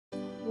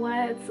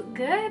What's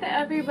good,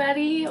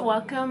 everybody?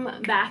 Welcome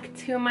back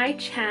to my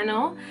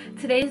channel.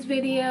 Today's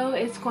video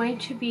is going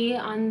to be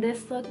on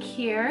this look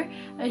here.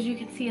 As you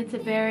can see, it's a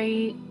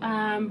very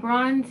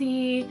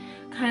bronzy,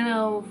 kind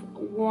of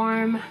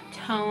warm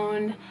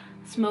toned,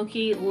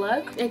 smoky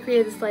look. I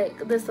created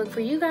this look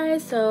for you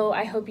guys, so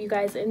I hope you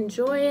guys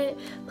enjoy it.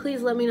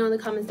 Please let me know in the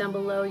comments down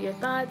below your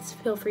thoughts.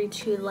 Feel free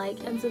to like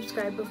and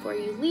subscribe before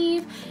you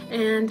leave,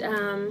 and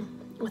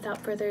without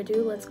further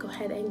ado, let's go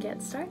ahead and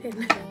get started.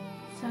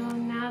 So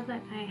now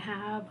that I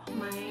have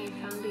my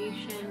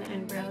foundation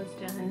and brows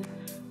done,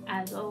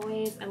 as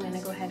always, I'm going to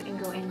go ahead and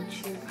go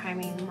into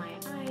priming my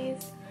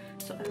eyes.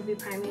 So I will be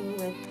priming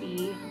with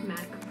the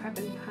MAC Prep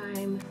and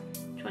Prime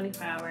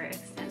 24-Hour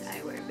Extend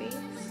Eyewear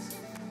Base.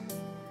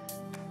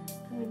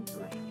 And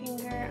with my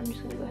finger, I'm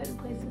just going to go ahead and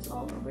place this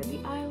all over the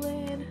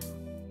eyelid.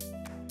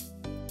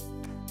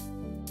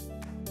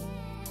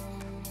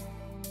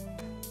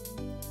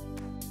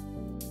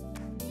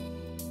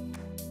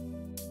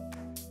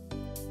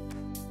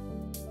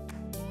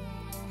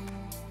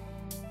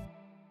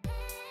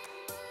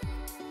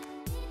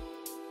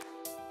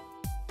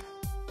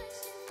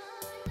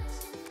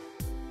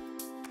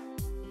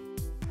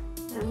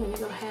 I'm going to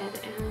go ahead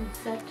and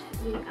set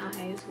the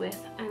eyes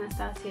with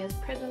Anastasia's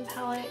Prism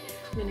palette.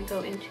 I'm going to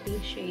go into the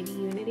shade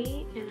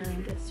Unity,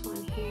 and this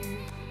one here.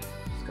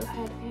 Just go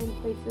ahead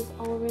and place this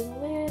all over the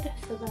lid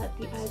so that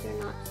the eyes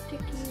are not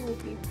sticky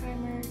with the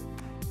primer.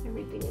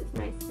 Everything is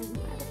nice and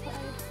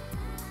mattified.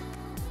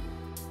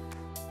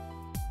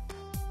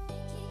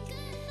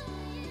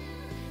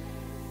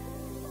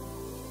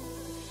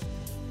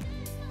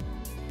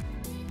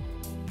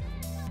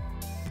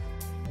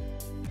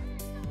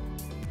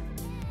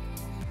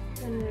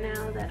 And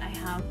now that I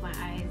have my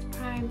eyes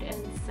primed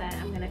and set,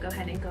 I'm going to go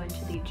ahead and go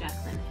into the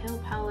Jaclyn Hill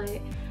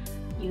palette.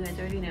 You guys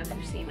already know if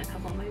you've seen a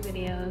couple of my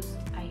videos.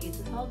 I use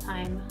this all the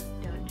time.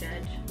 Don't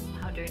judge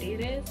how dirty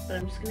it is, but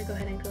I'm just going to go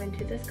ahead and go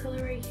into this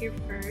color right here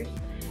first.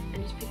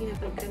 And just picking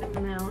up a good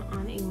amount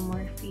on a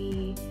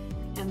Morphe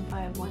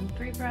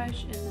M513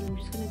 brush. And then I'm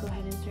just going to go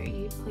ahead and start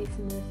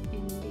placing this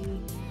in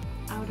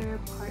the outer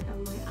part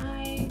of my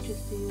eye,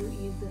 just to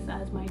use this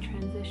as my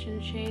transition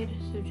shade.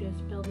 So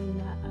just building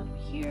that up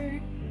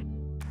here.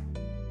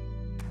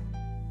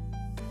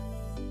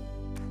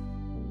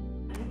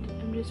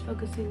 I'm just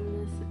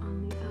focusing this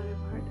on the outer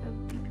part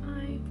of the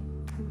eye.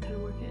 I'm kind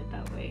of working it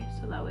that way,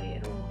 so that way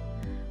it'll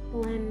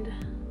blend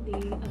the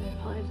other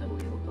colors that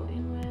we will go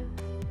in with.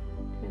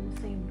 Doing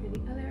the same for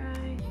the other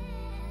eye.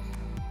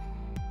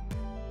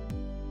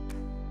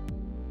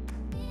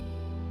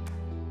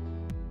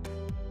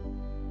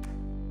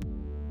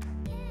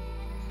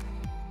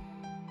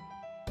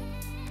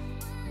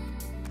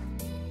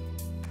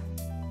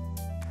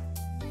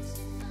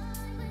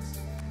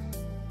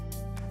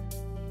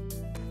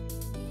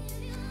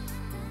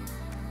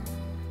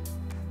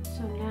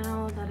 So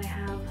now that I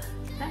have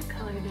that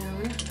color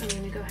down, I'm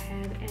going to go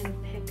ahead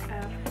and pick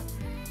up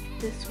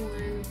this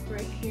one right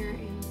here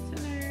in the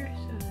center.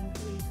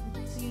 So you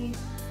can see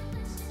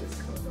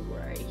this color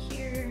right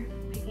here.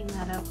 Picking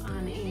that up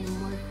on a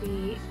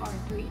Morphe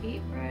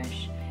R38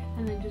 brush,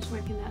 and then just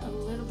working that a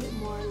little bit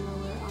more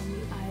lower on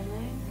the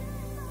eyelid.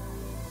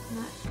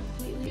 Not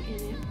completely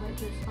in it, but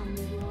just on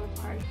the lower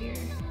part here.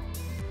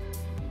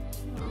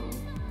 So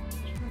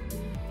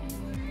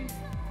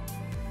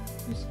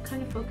just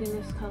kind of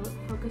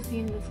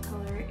focusing this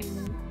color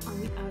in on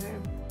the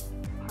outer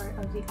part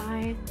of the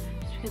eye,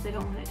 just because I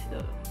don't want it to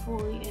go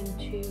fully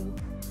into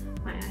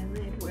my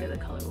eyelid where the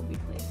color will be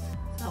placed.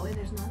 So that way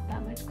there's not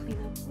that much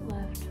cleanup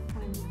left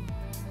when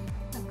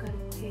I've got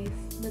to place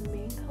the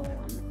main color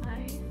on the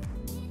eye.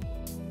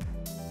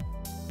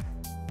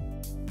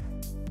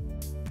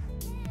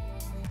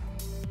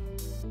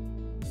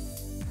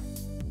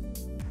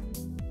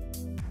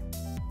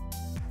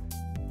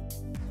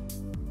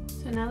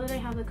 So now that I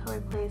have the color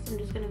placed, I'm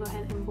just going to go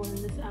ahead and blend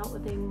this out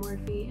with a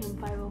Morphe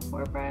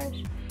M504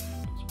 brush.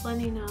 Just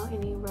blending out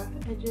any rough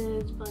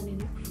edges,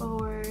 blending it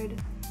forward,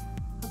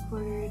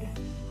 upward,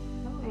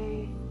 that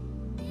way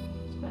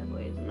this bad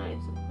boy is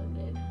nice and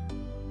blended.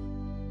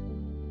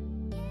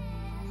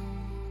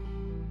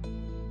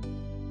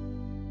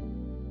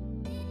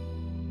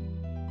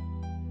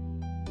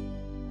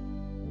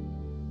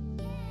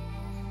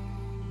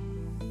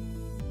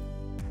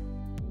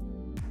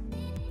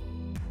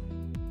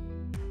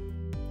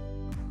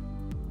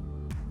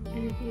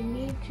 And if you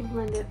need to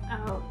blend it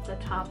out the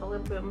top a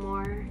little bit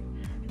more,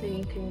 then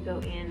you can go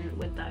in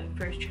with that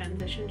first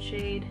transition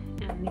shade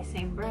and the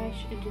same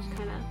brush and just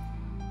kind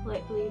of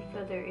lightly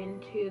feather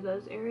into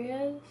those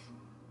areas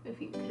if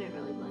you couldn't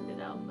really blend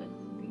it out with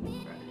the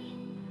brush.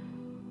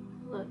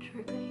 A little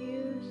trick I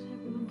use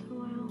every once in a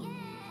while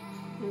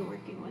when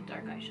working with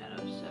dark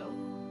eyeshadows. So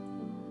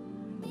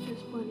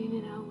just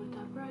blending it out with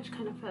that brush,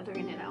 kind of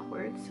feathering it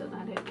outwards so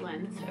that it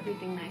blends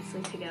everything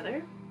nicely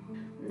together.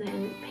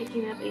 Then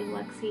picking up a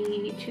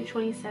Luxie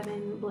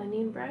 227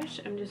 blending brush,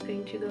 I'm just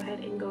going to go ahead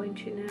and go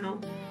into now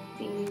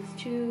these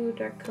two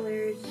dark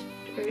colors,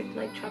 or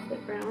like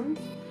chocolate browns,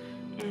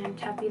 and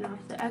tapping off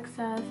the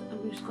excess.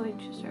 I'm just going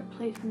to start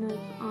placing this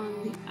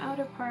on the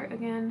outer part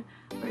again,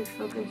 where I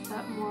focus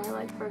that more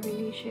like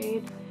burgundy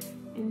shade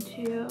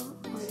into.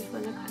 We're just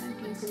going to kind of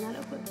deepen that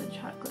up with the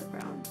chocolate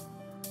brown.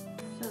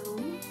 So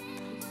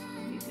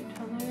you can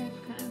tell there it's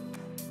kind of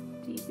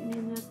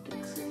deepening up the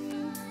crease.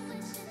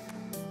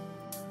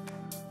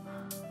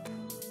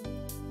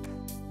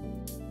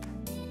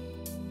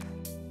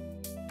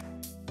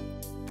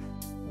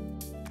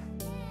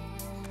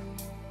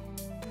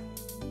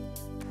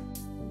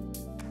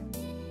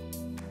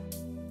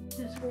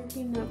 Just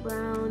working the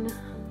brown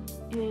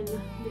in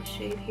the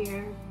shade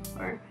here,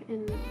 or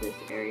in this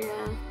area,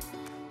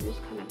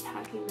 just kind of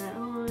packing that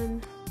on,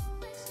 and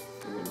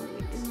then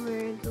moving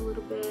inwards a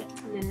little bit.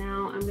 And then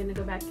now I'm going to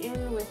go back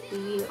in with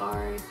the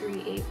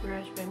R38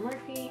 brush by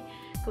Morphe,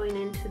 going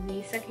into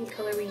the second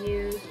color we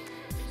used,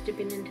 just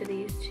dipping into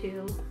these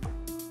two,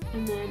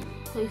 and then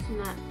placing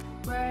that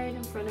right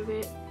in front of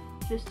it,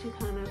 just to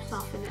kind of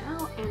soften it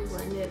out and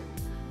blend it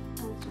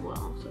as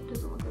well, so it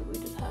doesn't look like we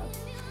just have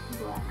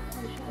black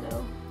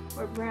eyeshadow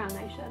or brown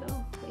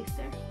eyeshadow placed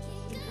there.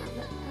 And now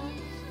that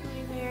that's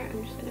going there,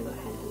 I'm just going to go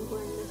ahead and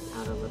blend this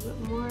out a little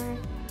bit more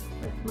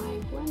with my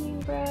blending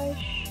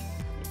brush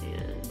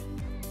and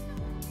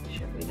make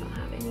sure we don't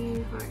have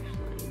any harsh lines.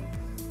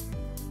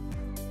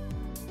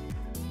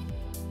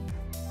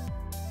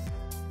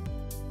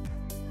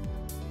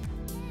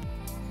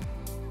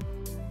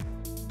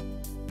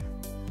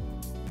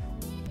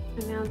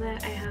 And now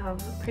that I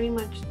have pretty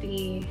much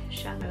the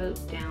shadow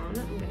down,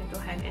 I'm going to go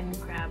ahead and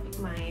grab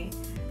my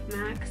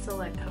MAC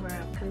Select Cover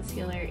Up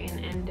Concealer in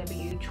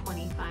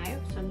NW25.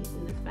 So I'm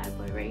using this bad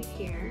boy right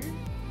here.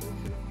 This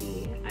is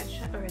the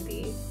eyeshadow, or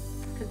the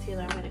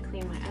concealer I'm going to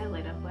clean my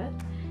eyelid up with.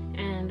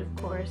 And of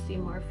course the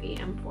Morphe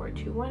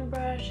M421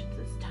 brush. It's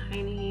this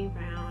tiny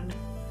round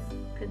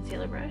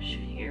concealer brush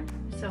here.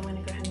 So I'm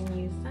going to go ahead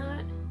and use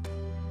that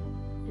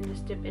and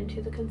just dip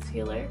into the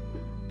concealer.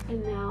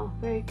 And now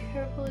very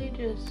carefully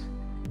just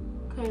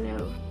kind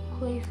of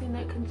placing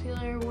that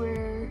concealer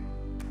where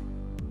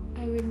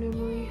I would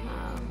normally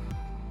have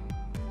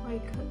my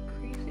cut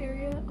crease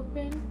area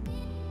open.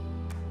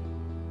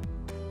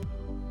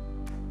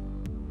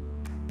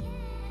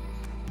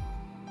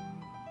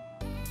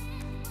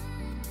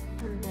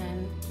 And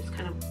then just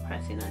kind of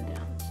pressing that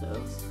down. So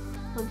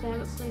once I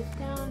have it placed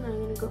down, I'm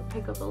going to go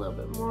pick up a little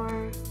bit more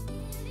and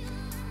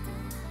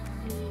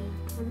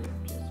kind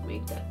of just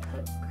make that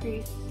cut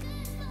crease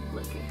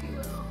look, if you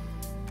will.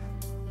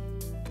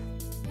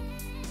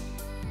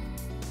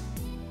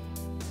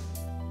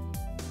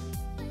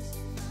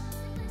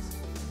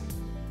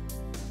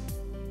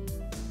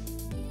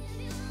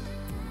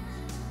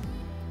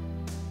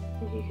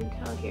 As you can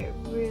tell here, it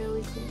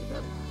really cleans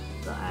up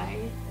the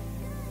eye.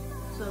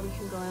 So we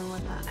can go in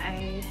with the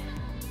eye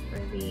for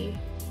the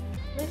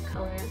lid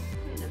color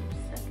in a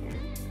second.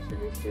 So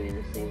just doing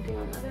the same thing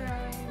on the other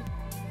eye.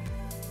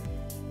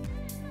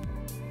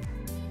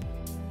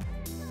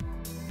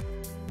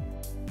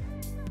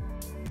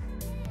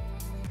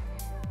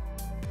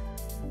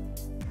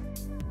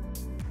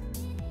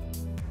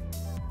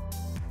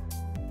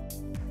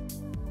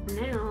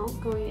 Now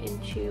going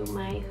into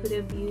my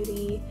Huda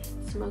Beauty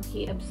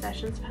Smokey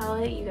Obsessions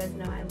palette. You guys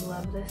know I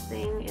love this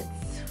thing.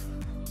 It's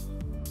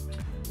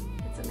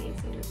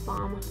amazing. It's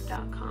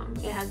bomb.com.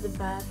 It has the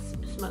best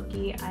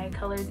smoky eye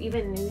colors,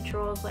 even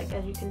neutrals. Like,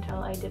 as you can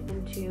tell, I dip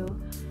into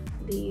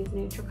these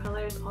neutral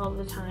colors all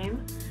the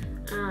time.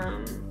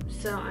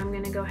 So I'm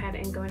gonna go ahead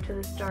and go into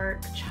this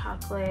dark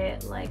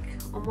chocolate, like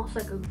almost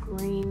like a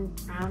green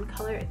brown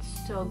color.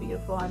 It's so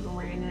beautiful. I've been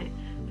wearing it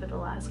for the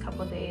last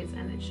couple of days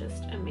and it's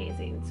just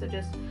amazing. So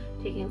just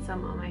taking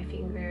some on my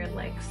finger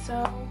like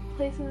so,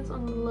 placing this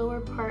on the lower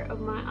part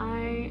of my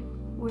eye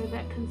where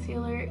that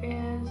concealer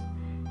is,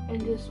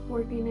 and just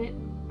working it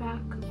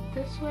back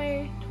this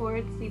way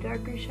towards the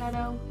darker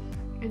shadow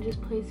and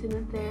just placing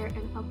it there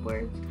and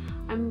upwards.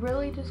 I'm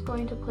really just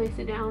going to place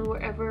it down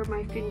wherever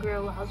my finger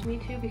allows me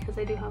to, because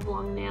I do have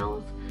long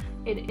nails.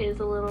 It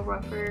is a little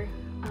rougher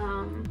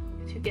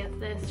to get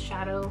this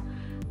shadow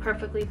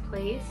perfectly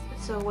placed.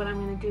 So what I'm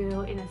going to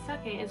do in a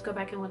second is go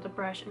back in with the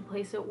brush and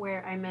place it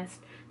where I missed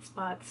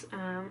spots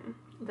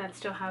that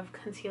still have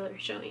concealer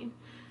showing.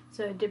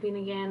 So dipping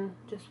again,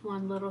 just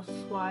one little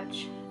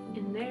swatch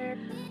in there,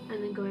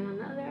 and then going on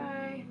the other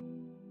eye.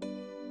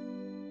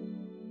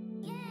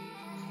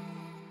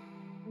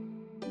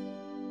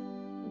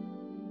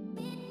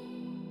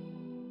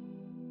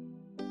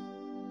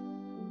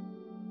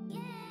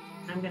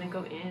 I'm going to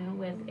go in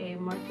with a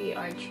Morphe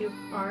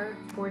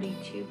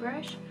R42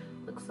 brush.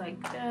 Looks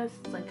like this.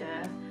 It's like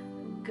a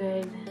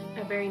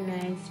very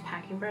nice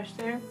packing brush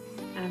there.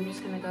 And I'm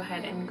just going to go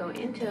ahead and go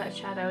into that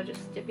shadow,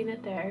 just dipping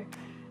it there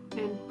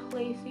and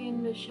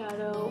placing the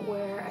shadow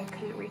where I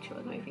couldn't reach it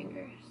with my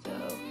finger. So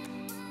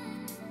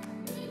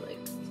really like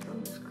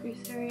on this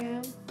crease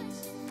area,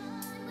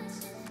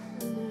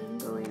 and then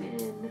going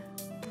in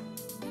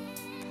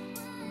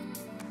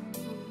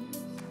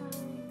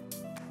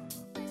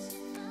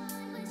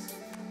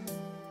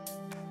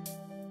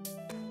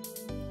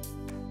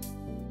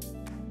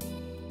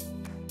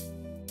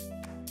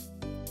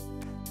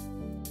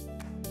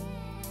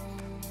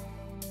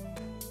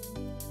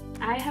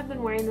I have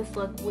been wearing this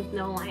look with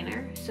no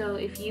liner, so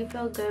if you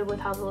feel good with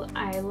how the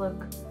eye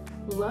look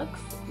looks,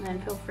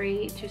 then feel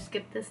free to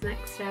skip this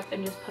next step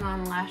and just put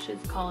on lashes,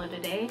 call it a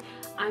day.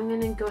 I'm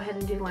gonna go ahead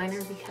and do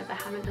liner because I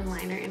haven't done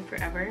liner in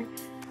forever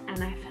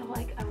and I feel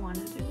like I want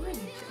to do liner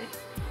today.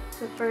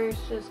 So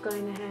first, just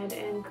going ahead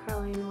and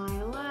curling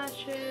my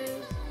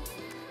lashes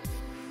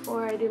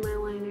before I do my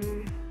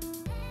liner.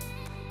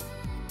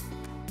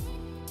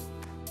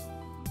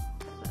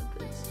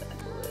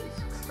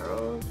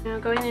 Now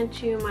going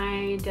into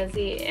my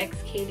Desi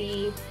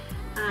XKD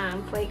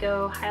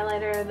Fuego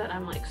highlighter that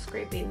I'm like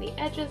scraping the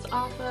edges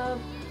off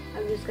of.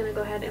 I'm just going to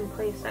go ahead and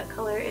place that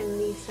color in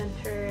the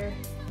center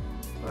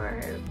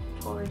or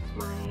towards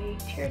my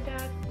tear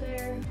duct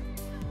there,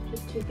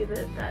 just to give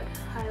it that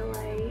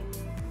highlight.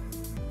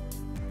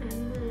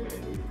 And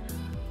then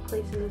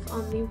placing this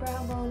on the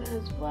brow bone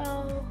as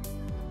well,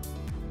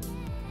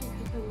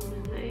 because I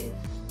want a nice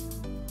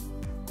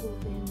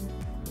golden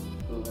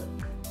look.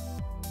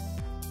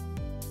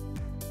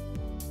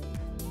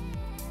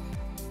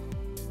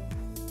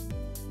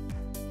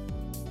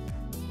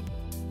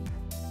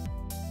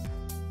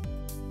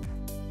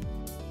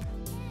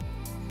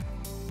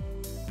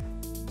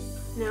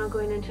 Now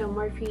going into a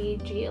Morphe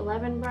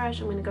G11 brush,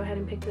 I'm going to go ahead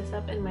and pick this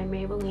up in my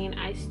Maybelline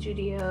Eye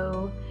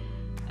Studio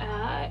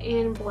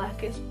in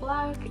Blackest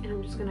Black, and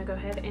I'm just going to go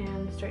ahead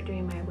and start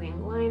doing my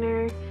wing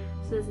liner.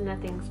 So this is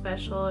nothing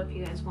special. If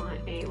you guys want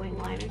a wing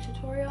liner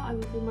tutorial, I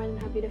would be more than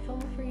happy to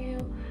film it for you,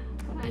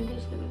 but I'm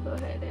just going to go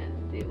ahead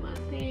and do my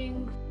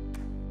things.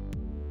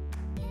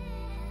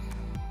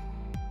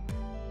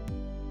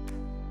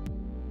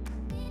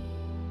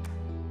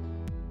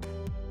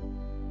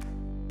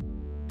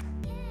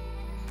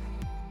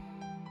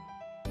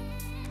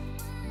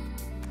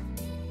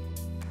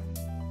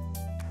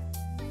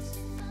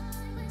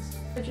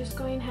 So just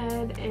going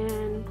ahead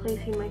and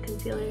placing my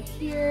concealer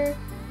here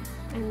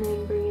and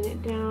then bringing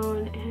it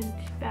down and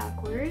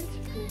backwards.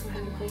 I'm going to go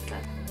ahead and place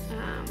that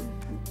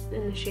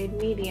in the shade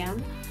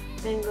medium.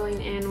 Then going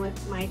in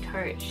with my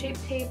Tarte Shape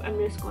Tape, I'm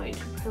just going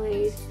to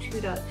place 2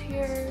 dots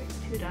here,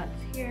 2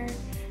 dots here,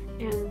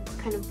 and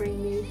kind of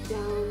bring these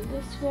down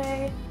this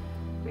way,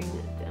 bring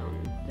it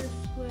down this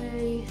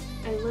way.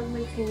 I love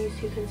mixing these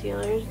two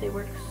concealers, they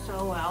work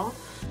so well.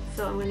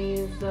 So I'm going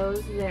to use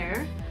those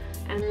there.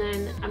 And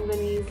then I'm going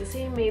to use the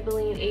same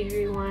Maybelline Age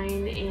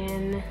Rewind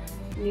in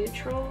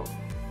neutral.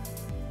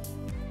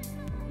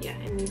 Yeah,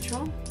 in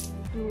neutral.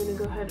 I'm going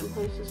to go ahead and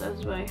place this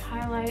as my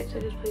highlight. So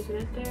just placing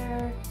it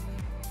there,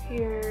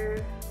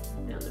 here,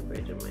 down the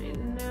bridge of my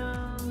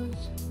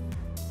nose,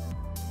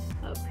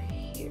 up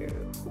here.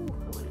 Ooh,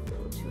 I went a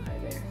little too high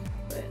there,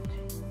 but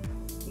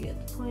you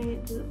get the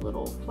point. Do the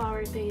little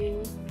flower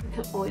thing.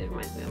 It always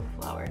reminds me of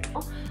a flower.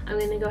 I'm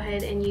going to go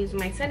ahead and use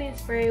my setting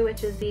spray,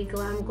 which is the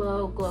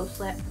GlamGlow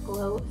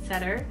Glow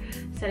Setter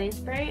setting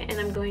spray, and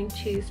I'm going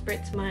to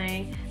spritz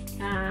my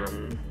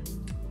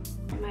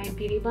my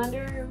beauty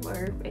blender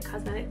or a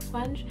cosmetic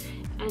sponge,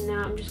 and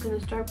now I'm just going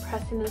to start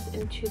pressing this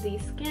into the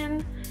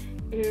skin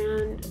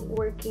and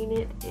working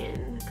it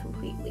in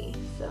completely.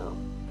 So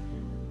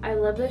I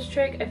love this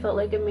trick. I felt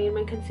like it made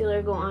my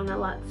concealer go on a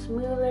lot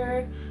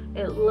smoother.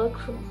 It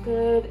looks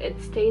good.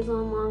 It stays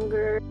on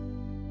longer.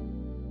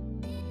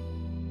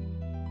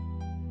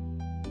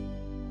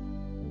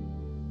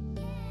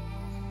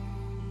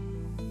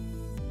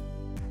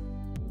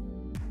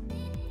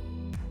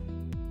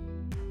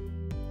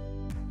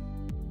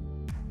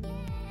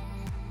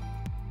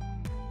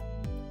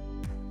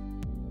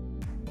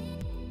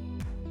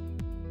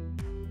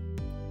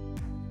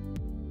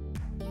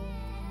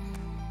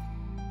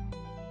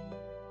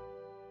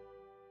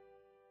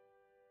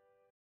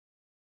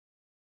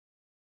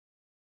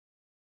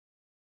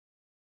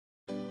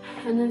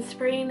 And then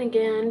spraying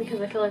again,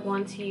 because I feel like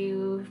once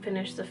you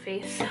finish the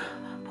face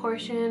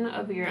portion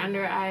of your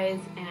under eyes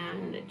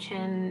and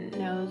chin,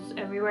 nose,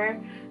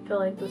 everywhere, I feel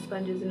like the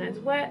sponge isn't as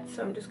wet,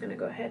 so I'm just going to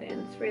go ahead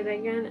and spray that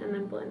again and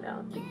then blend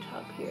out the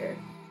top here.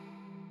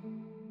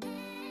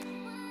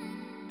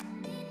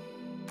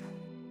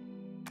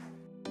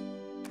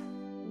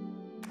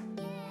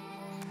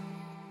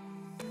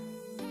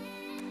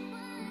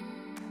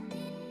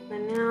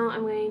 And now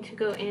I'm going to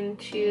go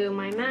into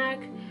my MAC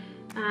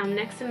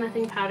Next to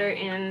Nothing powder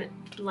in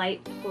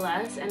Light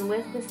Plus, and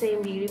with the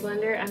same beauty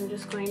blender I'm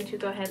just going to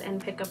go ahead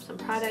and pick up some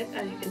product.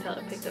 As you can tell,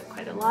 it picked up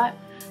quite a lot.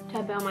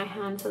 Tap it on my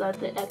hand so that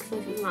the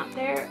excess is not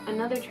there.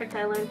 Another trick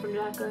I learned from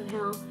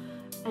Jaclyn,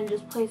 and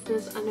just place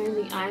this under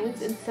the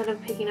eyes instead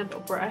of picking up a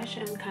brush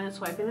and kind of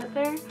swiping it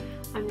there.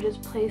 I'm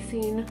just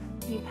placing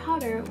the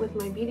powder with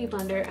my beauty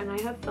blender, and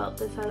I have felt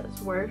this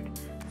has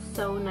worked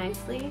so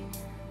nicely.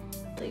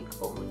 Like,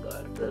 oh my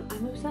god, but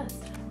I'm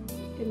obsessed.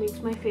 It makes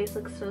my face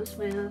look so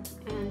smooth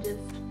and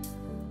just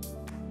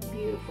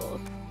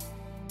beautiful.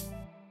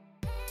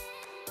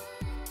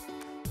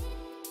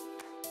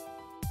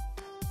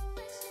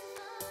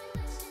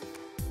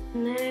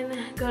 And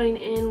then going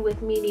in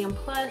with Medium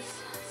Plus,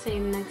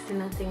 same Next to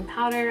Nothing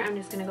powder. I'm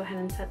just going to go ahead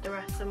and set the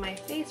rest of my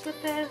face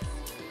with this.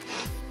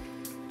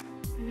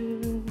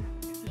 And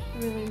just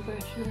really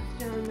brush this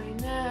down my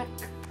neck.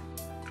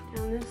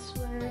 down this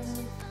way.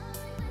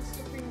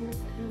 Just bring this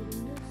down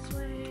this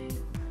way.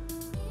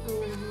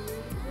 Around the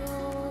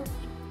roll.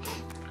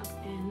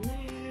 Up in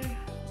there.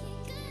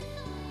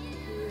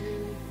 And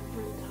then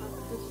on top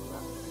as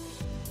well.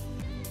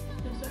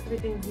 Just so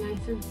everything's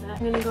nice and set.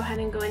 I'm gonna go ahead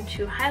and go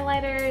into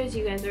highlighters.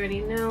 You guys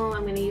already know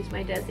I'm gonna use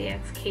my Desi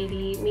X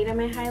Katie Meet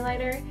My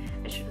highlighter.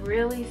 I should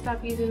really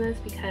stop using this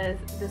because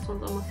this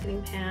one's almost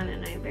hitting pan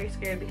and I'm very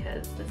scared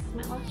because this is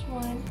my last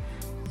one.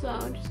 So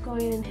I'm just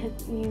going and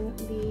hitting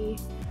the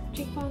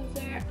cheekbones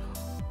there.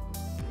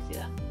 You see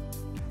that?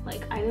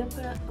 Like, I didn't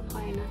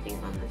apply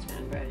nothing on this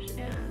fan brush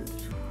and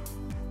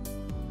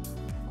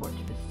gorgeous.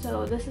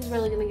 So this is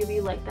really gonna give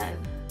you like that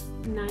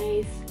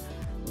nice,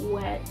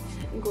 wet,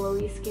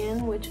 glowy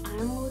skin, which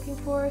I'm looking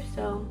for.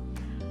 So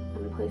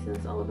I'm placing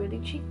this all over the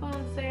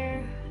cheekbones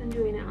there and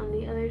doing it on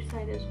the other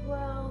side as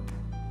well.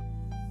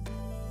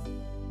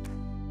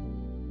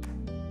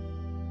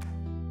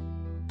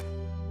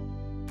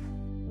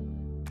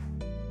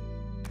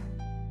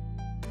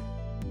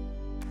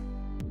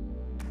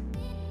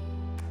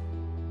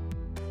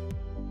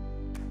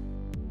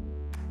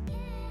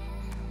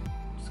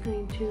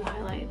 Going to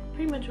highlight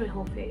pretty much my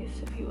whole face,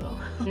 if you will.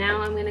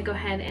 Now I'm gonna go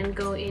ahead and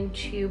go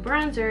into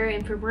bronzer,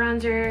 and for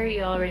bronzer,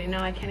 you already know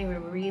I can't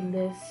even read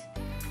this.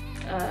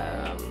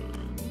 What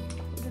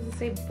does it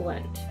say?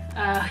 Blunt.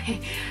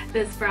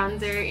 This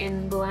bronzer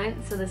in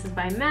Blunt. So this is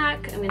by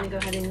MAC. I'm gonna go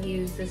ahead and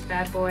use this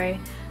bad boy.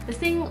 This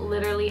thing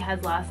literally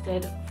has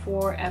lasted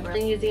forever.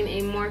 I'm using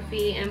a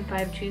Morphe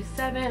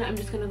M527. I'm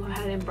just gonna go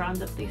ahead and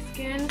bronze up the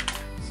skin.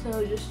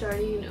 So just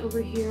starting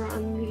over here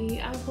on the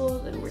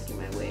apples and working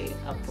my way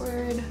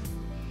upward.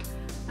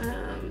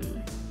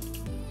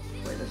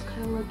 For this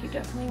kind of look, you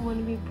definitely want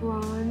to be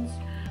bronzed.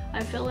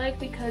 I feel like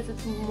because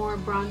it's a more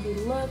bronzy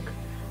look,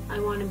 I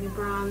want to be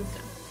bronzed.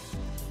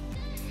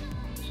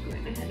 Just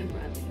going ahead and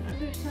bronzing the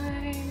other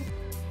side.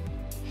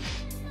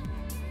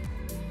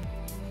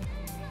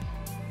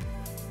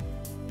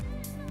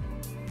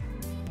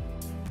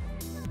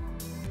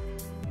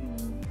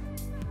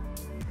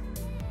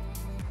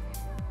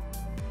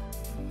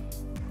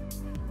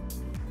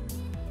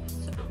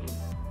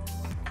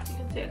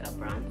 I got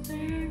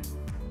bronzer,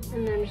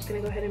 and then I'm just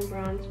gonna go ahead and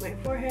bronze my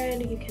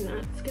forehead. You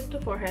cannot skip the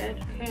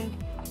forehead, okay?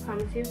 I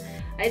promise you.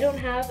 I don't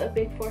have a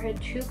big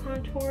forehead to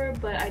contour,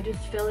 but I just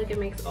feel like it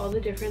makes all the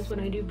difference when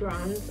I do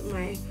bronze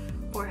my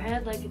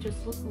forehead. Like, it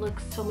just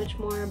looks so much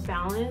more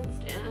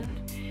balanced and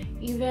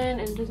even,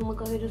 and it doesn't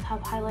look like I just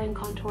have highlight and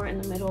contour in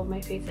the middle of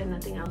my face and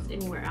nothing else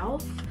anywhere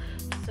else.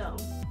 So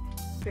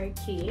very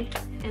key.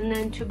 And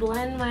then to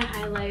blend my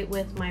highlight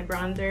with my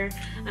bronzer,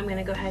 I'm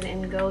gonna go ahead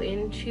and go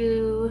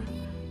into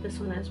this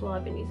one as well.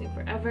 I've been using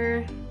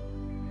forever.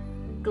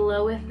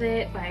 Glow With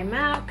It by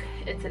MAC.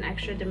 It's an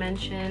extra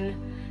dimension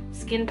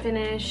skin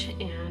finish,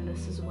 and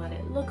this is what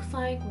it looks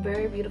like.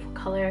 Very beautiful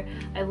color.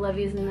 I love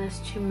using this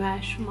to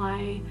mesh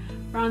my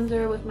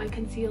bronzer with my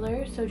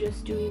concealer, so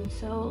just doing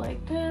so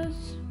like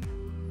this,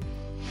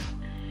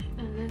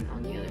 and then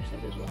on the other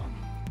side as well.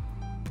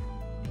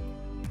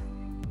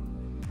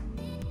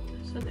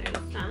 So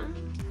there's that,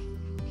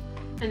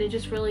 and it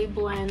just really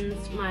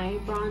blends my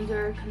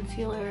bronzer,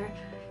 concealer,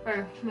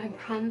 or my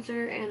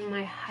bronzer and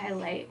my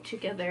highlight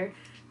together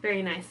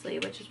very nicely,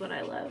 which is what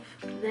I love.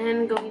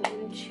 Then going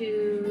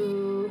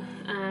into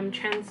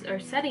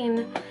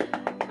setting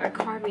or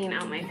carving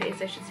out my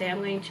face, I should say, I'm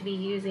going to be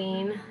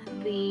using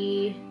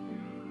the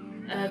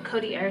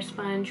Coty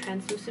Airspun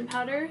translucent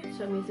powder.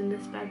 So I'm using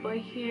this bad boy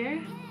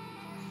here,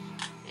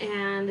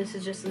 and this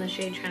is just in the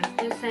shade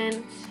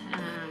translucent.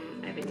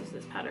 I've been using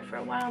this powder for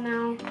a while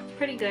now. It's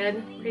pretty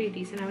good, pretty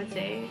decent, I would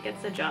say. It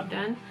gets the job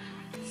done.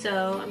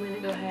 So I'm gonna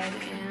go ahead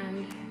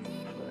and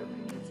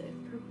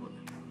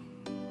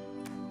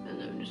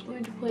I'm just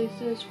going to place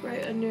this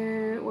right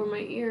under where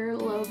my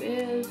earlobe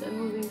is, and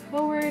moving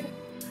forward.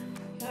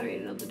 I already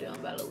know the deal. I'm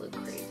about to look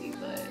crazy,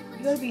 but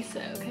you gotta be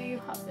set, okay? You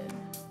hop in.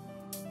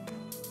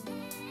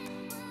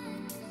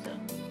 So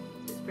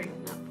just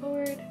bringing that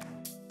forward.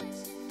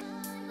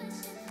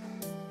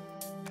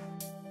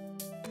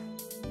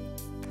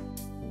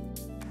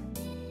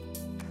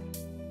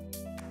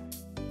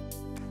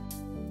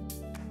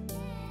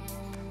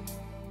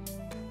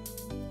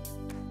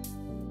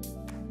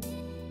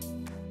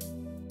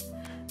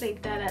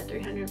 Bake that at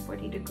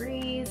 340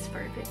 degrees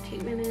for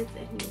 15 minutes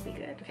and you'll be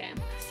good. Okay,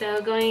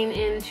 so going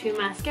into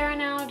mascara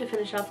now to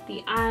finish off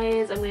the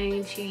eyes. I'm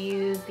going to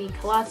use the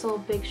Colossal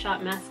Big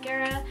Shot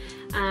Mascara.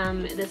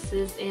 This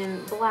is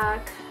in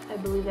black. I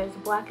believe there's a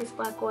blackest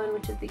black one,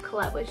 which is the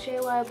collab with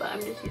Shayla, but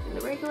I'm just using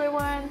the regular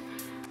one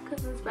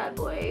because this bad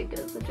boy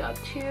does the job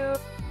too.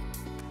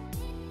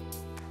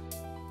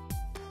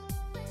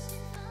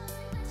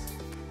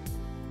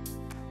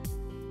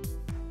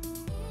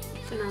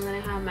 So now that I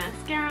have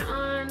mascara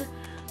on,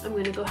 I'm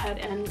going to go ahead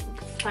and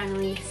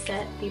finally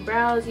set the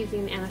brows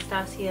using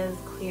Anastasia's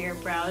Clear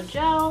Brow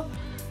Gel.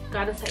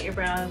 Gotta set your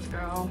brows,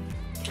 girl.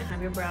 Can't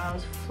have your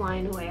brows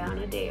flying away on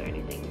a day or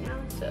anything, you know?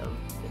 So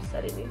just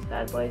setting these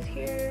bad boys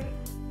here.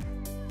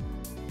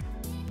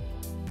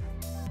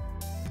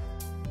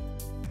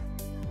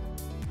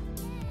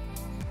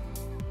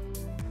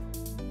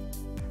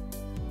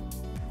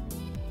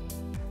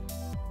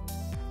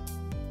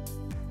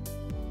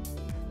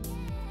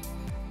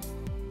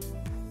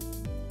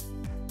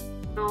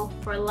 Now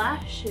for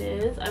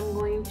lashes, I'm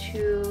going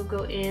to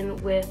go in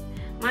with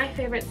my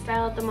favorite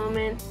style at the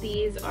moment.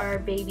 These are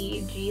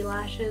Baby G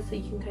lashes, so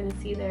you can kind of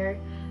see they're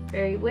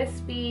very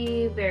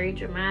wispy, very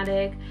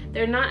dramatic.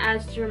 They're not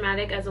as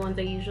dramatic as the ones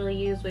I usually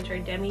use, which are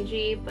Demi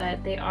G,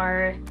 but they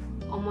are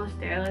almost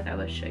there. Like I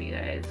will show you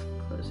guys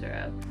closer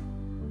up.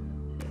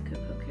 If you could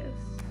focus.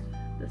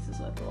 This is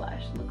what the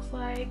lash looks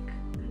like.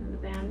 And the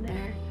band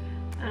there.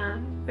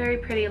 Very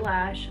pretty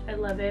lash. I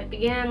love it.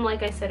 Again,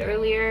 like I said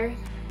earlier,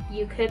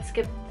 you could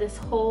skip this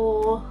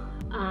whole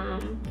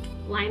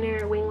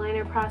wing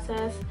liner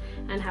process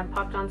and have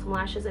popped on some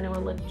lashes and it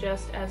would look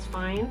just as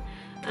fine,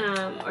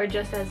 or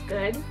just as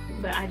good,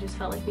 but I just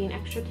felt like being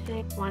extra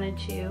today. Wanted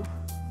to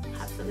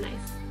have some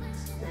nice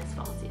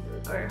fall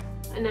season, or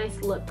a nice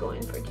look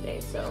going for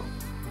today, so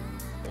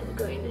I'm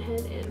going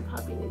ahead and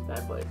popping these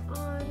bad boys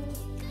on.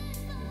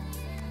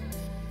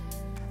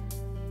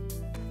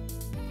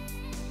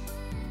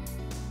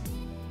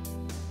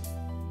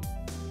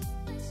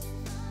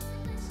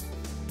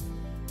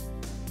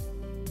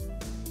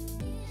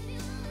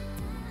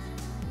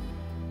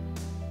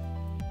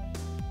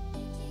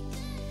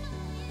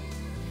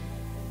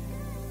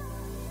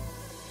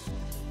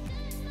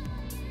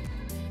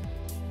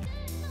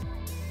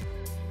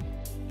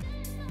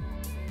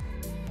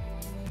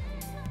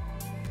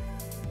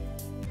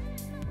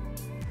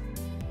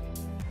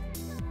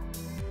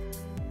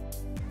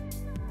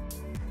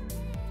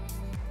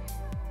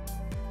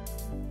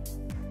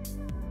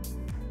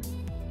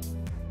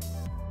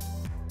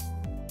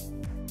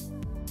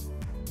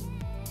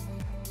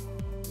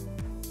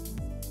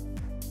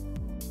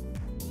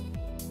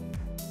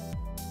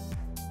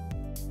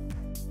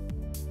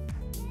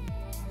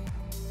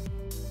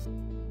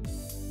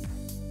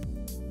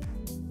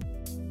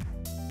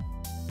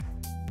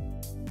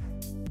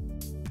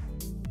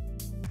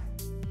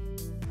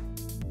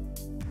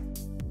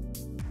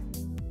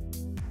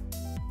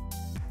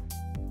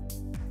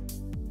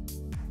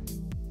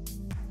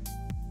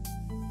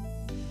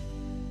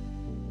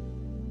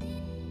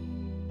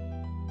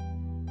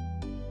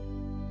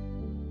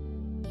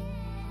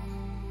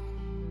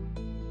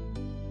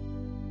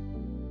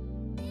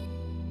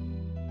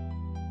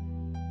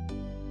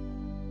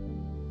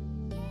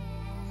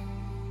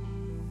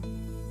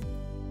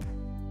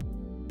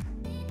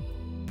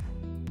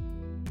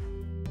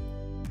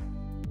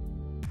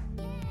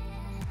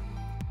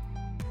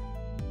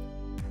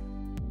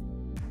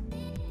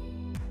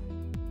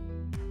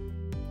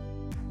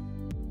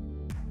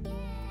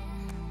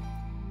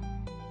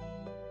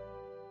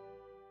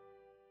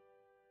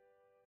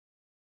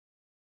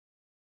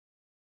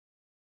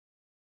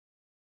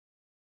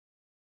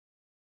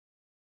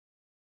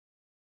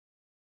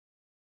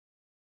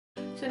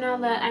 So now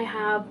that I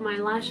have my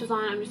lashes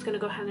on, I'm just going to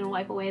go ahead and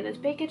wipe away this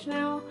bakage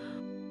now.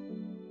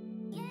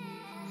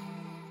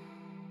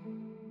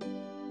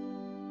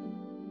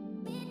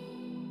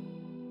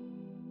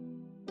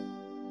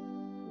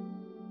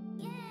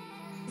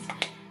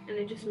 And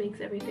it just makes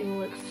everything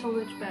look so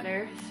much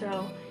better.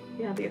 So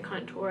you have your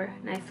contour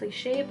nicely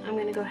shaped. I'm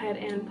going to go ahead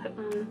and put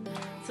on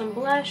some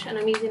blush, and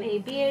I'm using a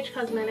BH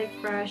Cosmetics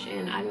brush,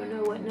 and I don't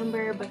know what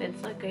number, but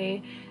it's like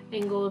a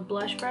angled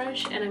blush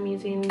brush, and I'm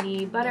using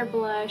the Butter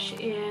Blush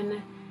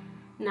in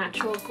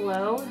Natural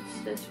Glow.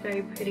 It's this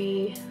very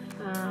pretty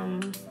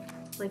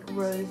like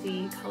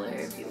rosy color,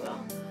 if you will.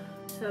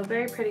 So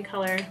very pretty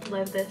color.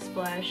 Love this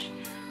blush.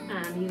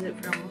 Use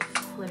it for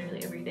almost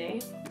literally every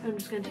day. I'm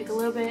just going to take a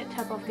little bit,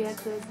 tap off the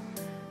excess,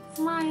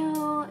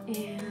 smile,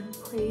 and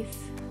place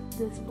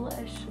this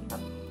blush up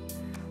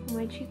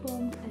my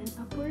cheekbones and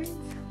upwards,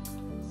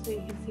 so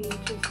you can see it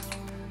just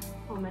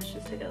all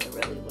meshes together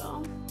really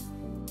well.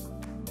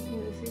 I'm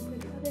gonna see for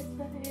the other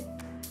side.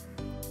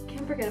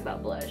 Can't forget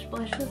about blush.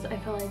 Blush just, I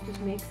feel like,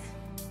 just makes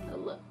a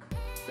look.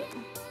 So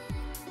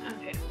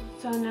okay,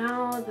 so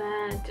now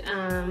that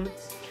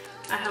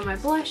I have my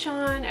blush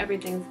on,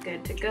 everything's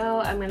good to go.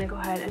 I'm gonna go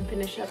ahead and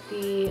finish up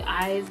the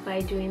eyes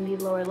by doing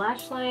the lower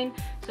lash line.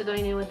 So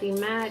going in with the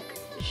MAC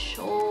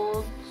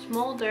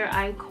Smolder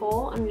Eye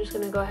Kohl, I'm just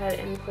gonna go ahead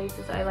and place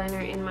this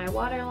eyeliner in my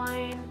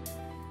waterline.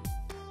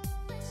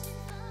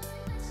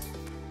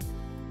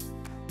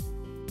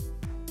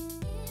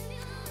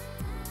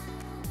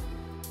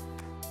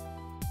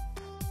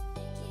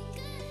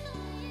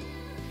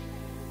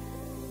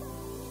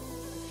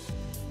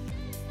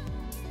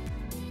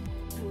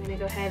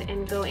 Go ahead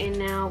and go in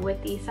now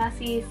with the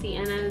Sassy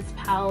Siennas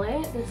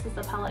palette. This is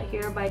the palette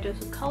here by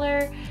Joseph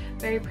Color.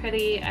 Very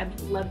pretty. I've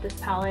loved this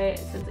palette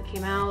since it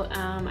came out.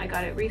 I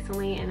got it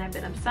recently and I've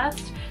been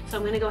obsessed. So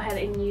I'm going to go ahead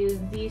and use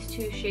these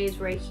two shades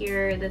right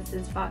here. This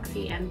is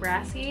Foxy and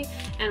Brassy.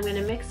 And I'm going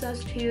to mix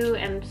those two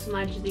and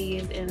smudge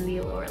these in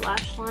the lower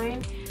lash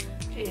line.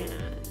 And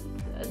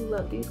I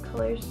love these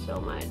colors so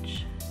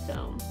much. So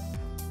I'm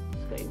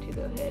just going to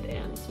go ahead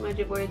and smudge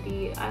it where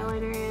the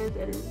eyeliner is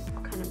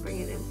and kind of bring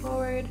it in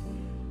forward.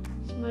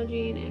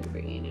 Smudging and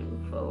bringing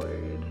it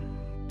forward.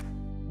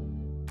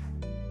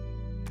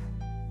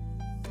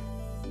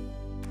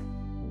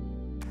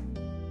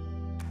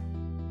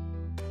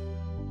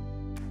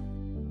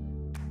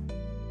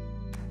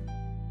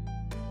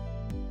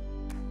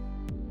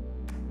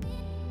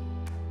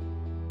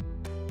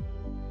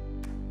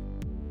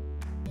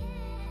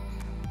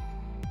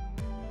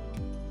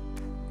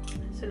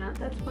 So now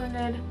that's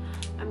blended,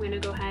 I'm going to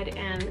go ahead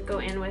and go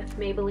in with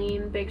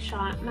Maybelline Big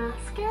Shot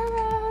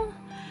Mascara.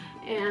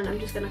 And I'm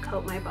just going to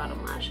coat my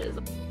bottom lashes.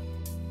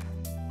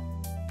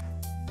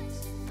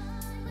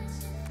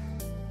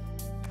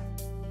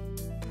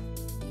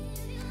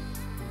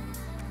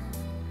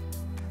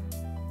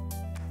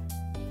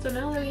 So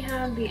now that we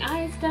have the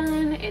eyes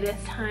done, it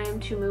is time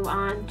to move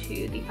on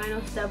to the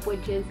final step,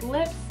 which is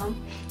lips.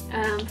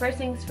 First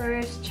things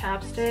first,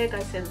 chapstick.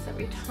 I say this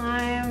every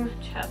time.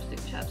 Chapstick,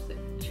 chapstick,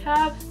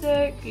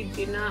 chapstick. You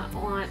do not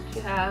want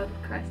to have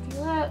crusty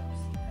lips.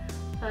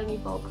 I'm telling you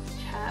folks,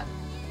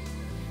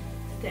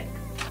 chapstick.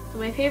 So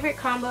my favorite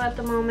combo at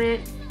the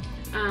moment,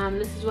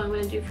 this is what I'm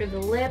going to do for the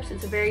lips.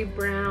 It's a very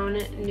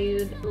brown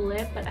nude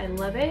lip, but I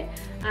love it.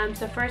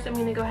 So first I'm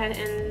going to go ahead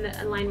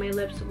and line my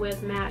lips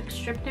with MAC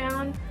Strip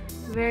Down.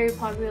 Very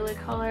popular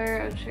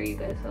color. I'm sure you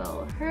guys have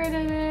all heard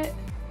of it.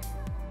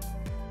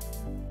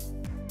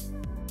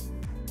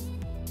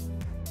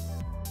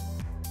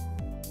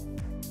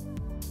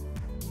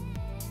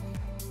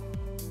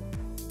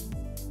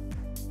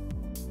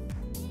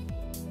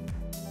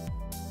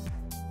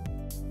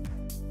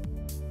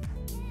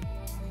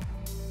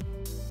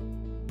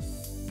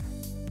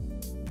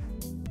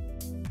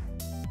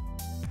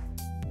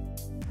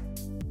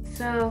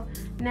 So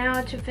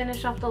now to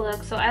finish off the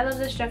look, so I love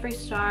this Jeffree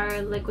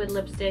Star liquid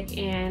lipstick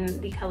in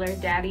the color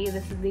Daddy.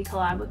 This is the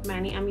collab with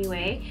Manny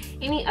MUA.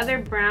 Any other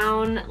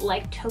brown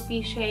like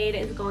taupey shade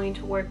is going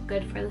to work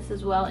good for this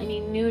as well. Any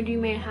nude you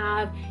may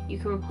have, you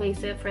can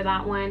replace it for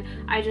that one.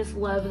 I just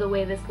love the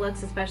way this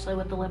looks, especially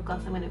with the lip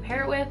gloss I'm going to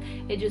pair it with.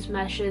 It just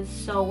meshes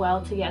so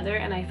well together,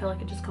 and I feel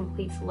like it just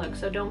completes the look.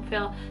 So don't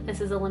feel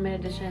this is a limited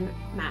edition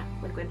matte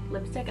liquid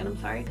lipstick, and I'm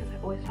sorry because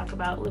I always talk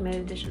about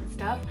limited edition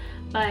stuff,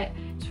 but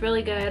it's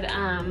really good.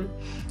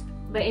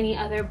 But any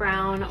other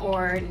brown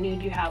or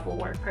nude you have will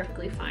work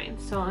perfectly fine.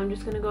 So I'm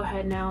just going to go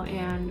ahead now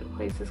and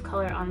place this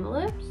color on the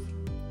lips.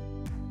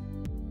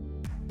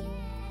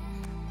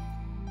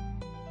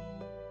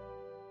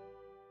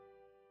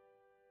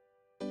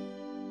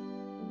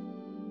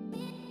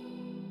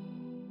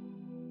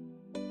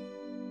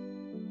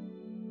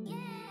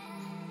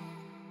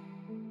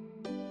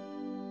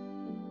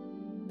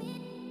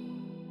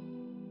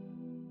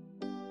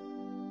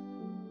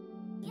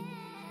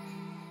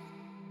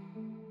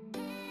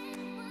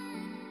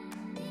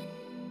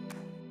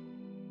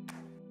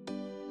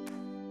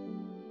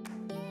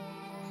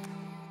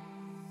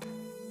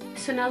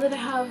 So now that I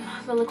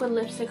have the liquid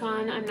lipstick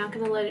on, I'm not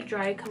going to let it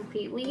dry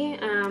completely.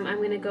 I'm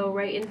going to go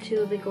right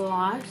into the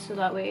gloss so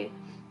that way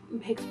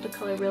it picks up the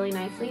color really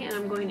nicely. And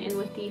I'm going in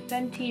with the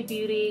Fenty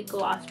Beauty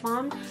Gloss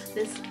Bomb.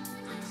 This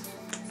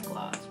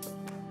gloss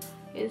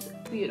is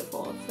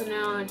beautiful. So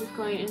now I'm just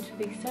going into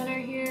the center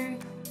here.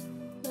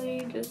 So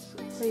just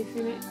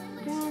placing it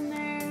down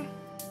there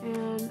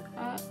and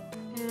up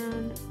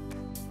and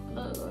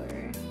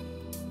over.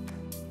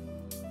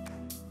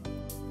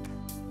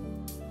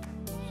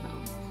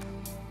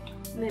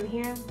 And then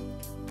here,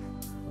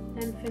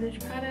 then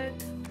finished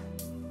product,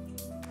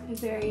 a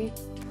very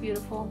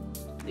beautiful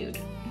nude.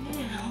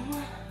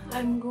 Now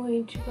I'm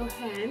going to go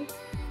ahead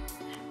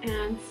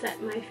and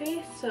set my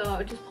face. So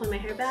I just pull my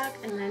hair back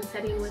and then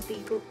setting with the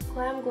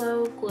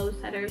GlamGlow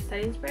Glowstarter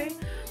setting spray.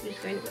 I'm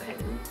just going to go ahead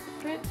and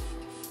spritz.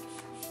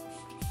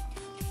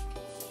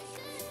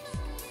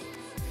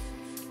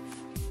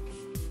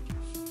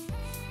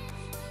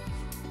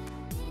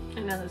 I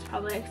know that's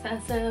probably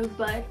excessive,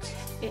 but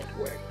it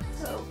works.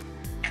 So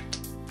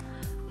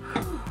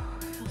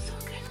feels so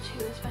good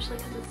too, especially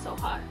because it's so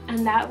hot.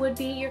 And that would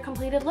be your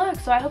completed look.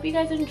 So I hope you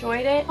guys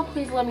enjoyed it.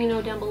 Please let me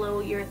know down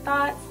below your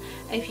thoughts.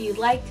 If you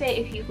liked it,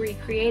 if you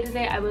recreated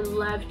it, I would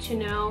love to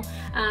know.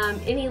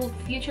 Any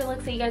future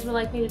looks that you guys would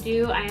like me to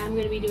do. I am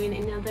going to be doing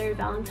another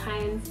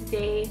Valentine's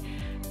Day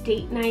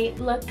date night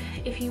look,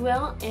 if you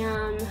will,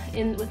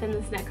 within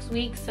this next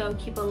week. So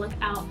keep a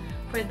lookout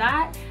for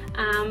that.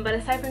 But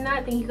aside from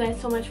that, thank you guys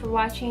so much for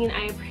watching.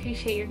 I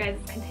appreciate your guys'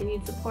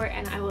 continued support,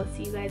 and I will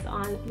see you guys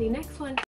on the next one.